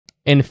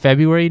In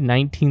February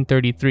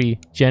 1933,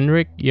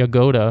 Genrikh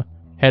Yagoda,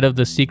 head of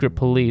the secret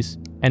police,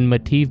 and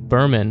Matvei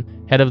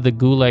Berman, head of the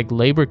Gulag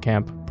labor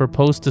camp,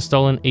 proposed to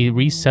Stalin a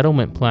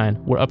resettlement plan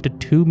where up to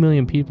 2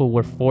 million people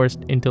were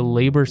forced into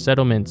labor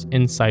settlements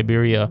in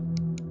Siberia.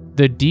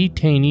 The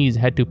detainees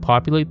had to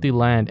populate the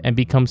land and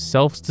become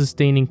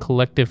self-sustaining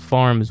collective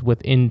farms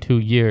within 2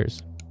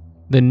 years.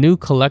 The new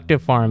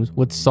collective farms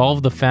would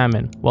solve the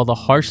famine, while the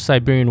harsh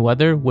Siberian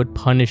weather would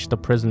punish the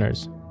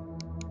prisoners.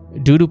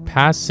 Due to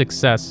past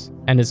success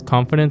and his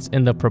confidence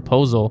in the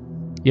proposal,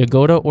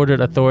 Yagoda ordered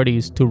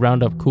authorities to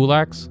round up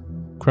kulaks,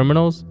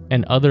 criminals,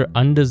 and other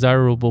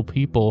undesirable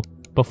people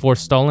before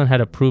Stalin had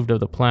approved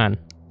of the plan.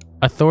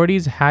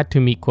 Authorities had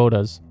to meet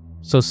quotas,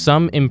 so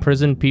some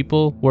imprisoned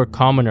people were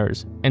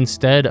commoners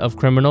instead of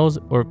criminals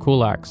or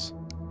kulaks.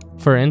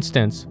 For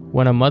instance,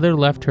 when a mother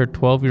left her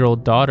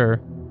 12-year-old daughter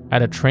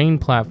at a train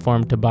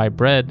platform to buy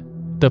bread,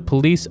 the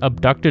police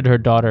abducted her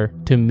daughter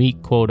to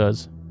meet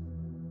quotas.